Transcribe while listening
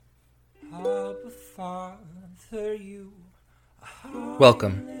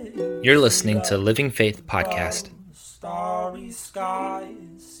Welcome. You're listening to Living Faith Podcast. Starry skies,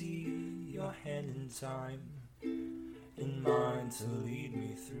 see your hand in time, in mine to lead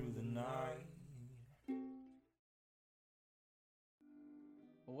me through the night.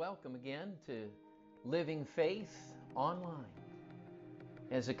 Welcome again to Living Faith Online.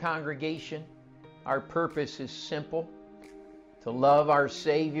 As a congregation, our purpose is simple: to love our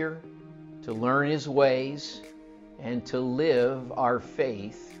Savior, to learn His ways, and to live our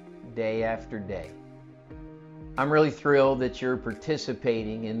faith day after day. I'm really thrilled that you're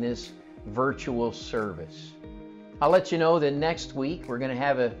participating in this virtual service. I'll let you know that next week we're going to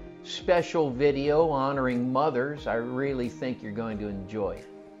have a special video honoring mothers. I really think you're going to enjoy it.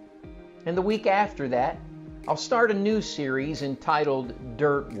 And the week after that, I'll start a new series entitled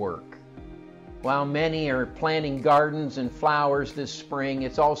Dirt Work. While many are planting gardens and flowers this spring,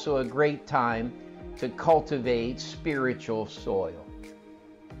 it's also a great time to cultivate spiritual soil.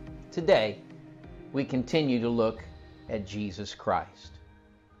 Today, we continue to look at Jesus Christ.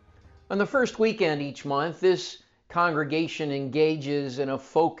 On the first weekend each month, this congregation engages in a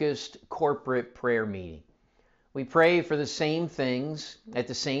focused corporate prayer meeting. We pray for the same things at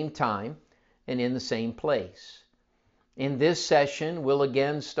the same time and in the same place. In this session, we'll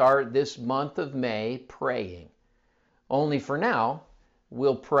again start this month of May praying. Only for now,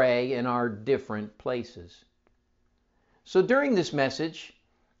 we'll pray in our different places. So during this message,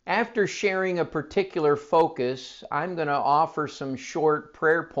 after sharing a particular focus, I'm going to offer some short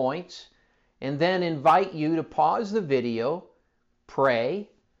prayer points and then invite you to pause the video, pray,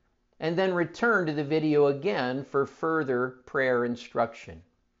 and then return to the video again for further prayer instruction.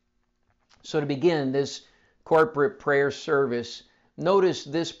 So to begin this corporate prayer service, notice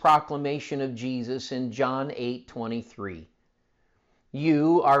this proclamation of Jesus in John 8:23.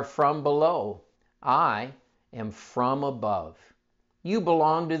 You are from below, I am from above. You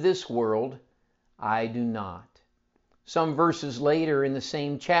belong to this world, I do not. Some verses later in the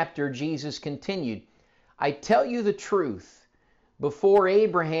same chapter, Jesus continued, I tell you the truth, before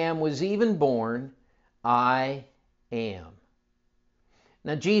Abraham was even born, I am.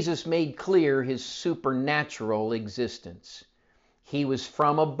 Now Jesus made clear his supernatural existence. He was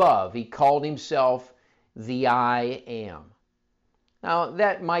from above. He called himself the I am. Now,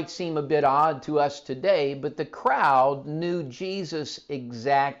 that might seem a bit odd to us today, but the crowd knew Jesus'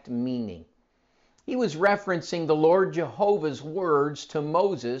 exact meaning. He was referencing the Lord Jehovah's words to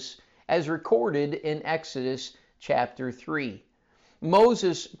Moses as recorded in Exodus chapter 3.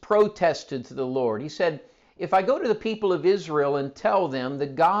 Moses protested to the Lord. He said, if I go to the people of Israel and tell them, the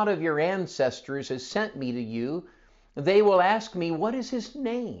God of your ancestors has sent me to you, they will ask me, what is his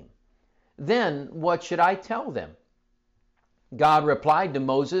name? Then what should I tell them? God replied to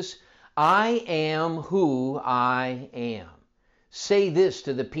Moses, I am who I am. Say this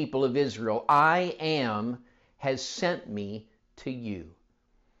to the people of Israel, I am has sent me to you.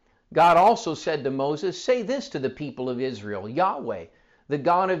 God also said to Moses, say this to the people of Israel, Yahweh, the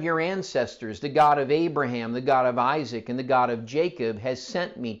God of your ancestors, the God of Abraham, the God of Isaac, and the God of Jacob has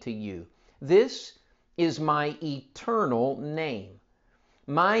sent me to you. This is my eternal name,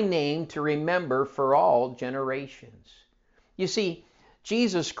 my name to remember for all generations. You see,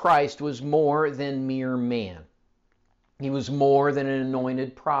 Jesus Christ was more than mere man. He was more than an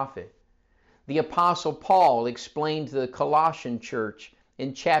anointed prophet. The Apostle Paul explained to the Colossian church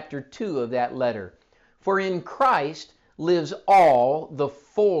in chapter 2 of that letter, for in Christ lives all the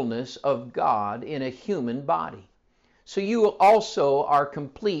fullness of God in a human body. So you also are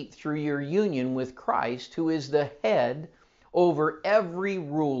complete through your union with Christ, who is the head over every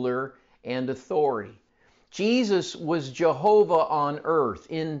ruler and authority. Jesus was Jehovah on earth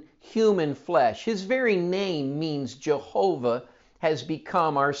in human flesh. His very name means Jehovah has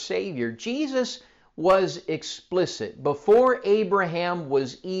become our Savior. Jesus was explicit. Before Abraham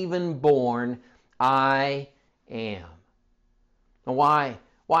was even born, I am. Now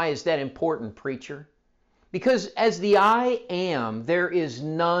why is that important, preacher? Because as the I am, there is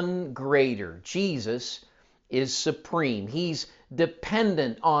none greater. Jesus is supreme. He's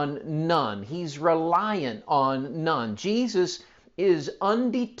dependent on none. He's reliant on none. Jesus is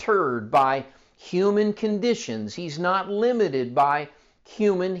undeterred by human conditions. He's not limited by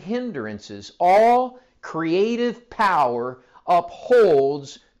human hindrances. All creative power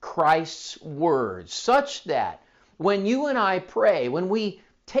upholds Christ's words, such that when you and I pray, when we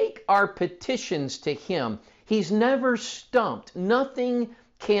take our petitions to Him, He's never stumped. Nothing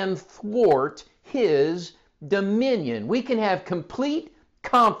can thwart His dominion. We can have complete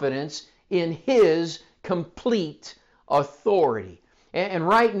confidence in His complete authority. And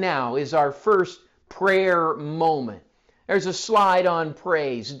right now is our first prayer moment. There's a slide on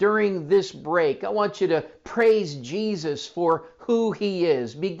praise. During this break, I want you to praise Jesus for who He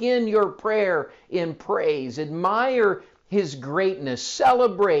is. Begin your prayer in praise. Admire His greatness.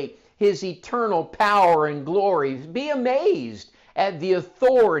 Celebrate His eternal power and glory. Be amazed at the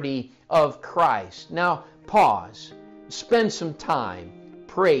authority of Christ. Now, pause. Spend some time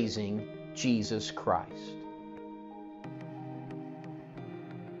praising Jesus Christ.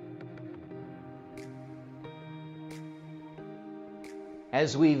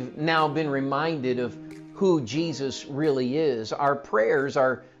 As we've now been reminded of who Jesus really is, our prayers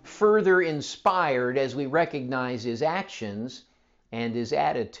are further inspired as we recognize His actions and His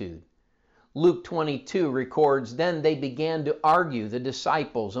attitude. Luke 22 records, "Then they began to argue, the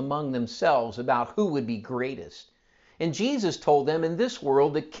disciples, among themselves about who would be greatest. And Jesus told them, in this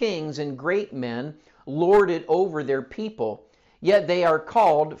world the kings and great men lord it over their people, yet they are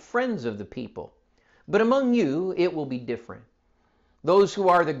called friends of the people. But among you it will be different. Those who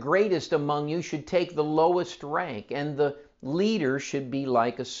are the greatest among you should take the lowest rank, and the leader should be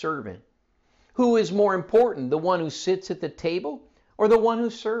like a servant. Who is more important, the one who sits at the table or the one who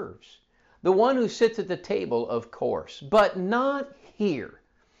serves? The one who sits at the table, of course, but not here.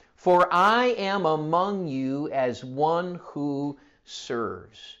 For I am among you as one who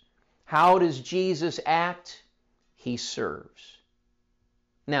serves." How does Jesus act? He serves.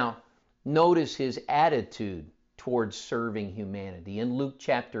 Now, notice His attitude towards serving humanity. In Luke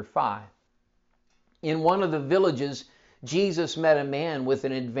chapter 5, in one of the villages, Jesus met a man with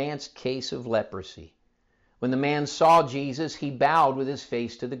an advanced case of leprosy. When the man saw Jesus, he bowed with his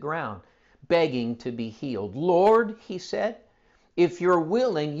face to the ground, begging to be healed. "Lord," he said, "if you're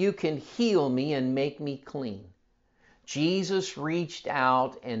willing, you can heal me and make me clean." Jesus reached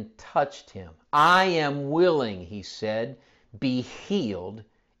out and touched him. "I am willing," he said, "be healed,"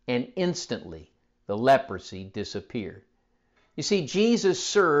 and instantly the leprosy disappeared. You see, Jesus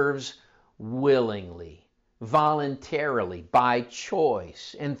serves willingly, voluntarily, by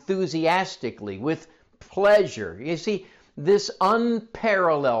choice, enthusiastically, with pleasure. You see, this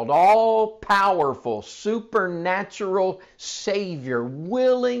unparalleled, all-powerful, supernatural Savior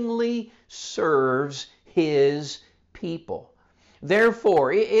willingly serves His people.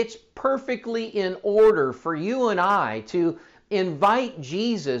 Therefore, it's perfectly in order for you and I to invite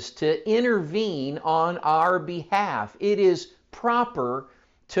Jesus to intervene on our behalf. It is proper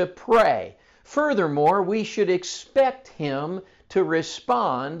to pray. Furthermore, we should expect Him to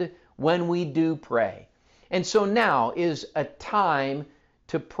respond when we do pray. And so now is a time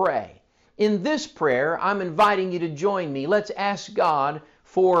to pray. In this prayer, I'm inviting you to join me. Let's ask God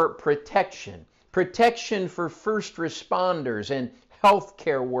for protection. Protection for first responders and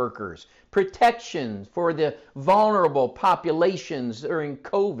healthcare workers. Protection for the vulnerable populations during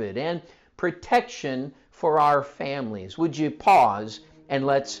COVID. And protection for our families. Would you pause and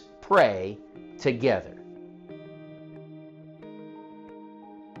let's pray together.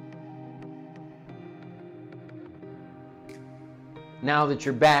 Now that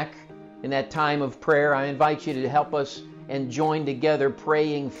you're back in that time of prayer, I invite you to help us and join together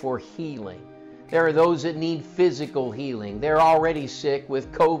praying for healing. There are those that need physical healing. They're already sick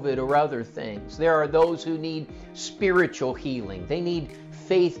with COVID or other things. There are those who need spiritual healing. They need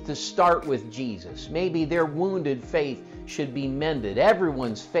faith to start with Jesus. Maybe their wounded faith should be mended.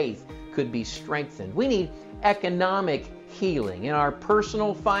 Everyone's faith could be strengthened. We need economic healing in our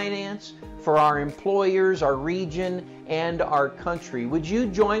personal finance, for our employers, our region, and our country. Would you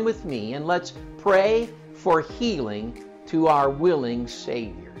join with me and let's pray for healing to our willing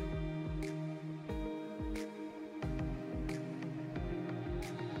Savior.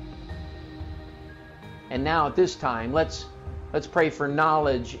 And now at this time, let's pray for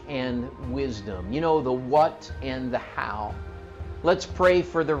knowledge and wisdom. You know, the what and the how. Let's pray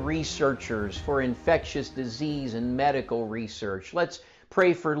for the researchers for infectious disease and medical research. Let's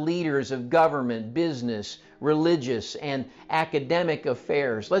pray for leaders of government, business, religious, and academic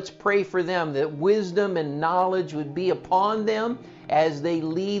affairs. Let's pray for them that wisdom and knowledge would be upon them as they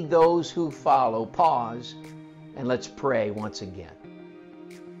lead those who follow. Pause, and let's pray once again.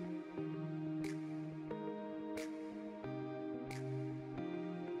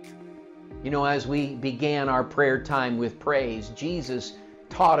 You know, as we began our prayer time with praise, Jesus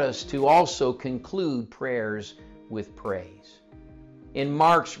taught us to also conclude prayers with praise. In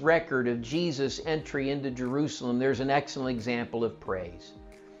Mark's record of Jesus' entry into Jerusalem, there's an excellent example of praise.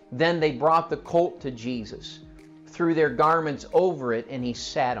 Then they brought the colt to Jesus, threw their garments over it, and he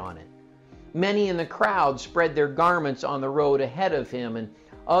sat on it. Many in the crowd spread their garments on the road ahead of him, and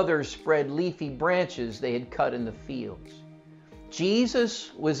others spread leafy branches they had cut in the fields.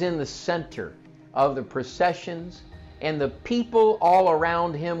 Jesus was in the center of the processions, and the people all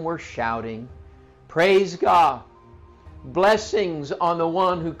around him were shouting, "Praise God! Blessings on the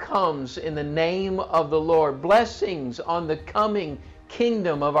one who comes in the name of the Lord. Blessings on the coming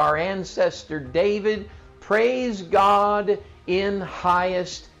kingdom of our ancestor David. Praise God in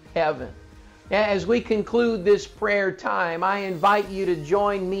highest heaven." As we conclude this prayer time, I invite you to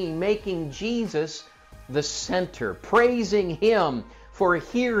join me making Jesus the center, praising Him for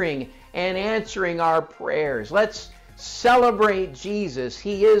hearing and answering our prayers. Let's celebrate Jesus.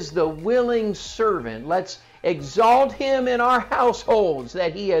 He is the willing servant. Let's exalt Him in our households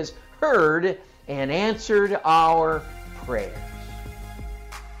that He has heard and answered our prayers.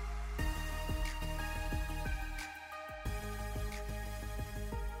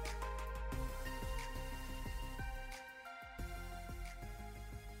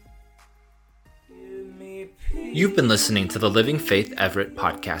 You've been listening to the Living Faith Everett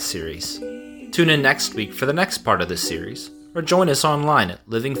podcast series. Tune in next week for the next part of this series, or join us online at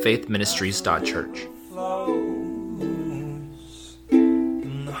livingfaithministries.church.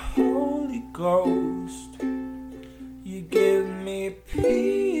 In the Holy Ghost, you give me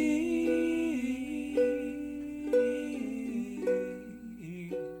peace.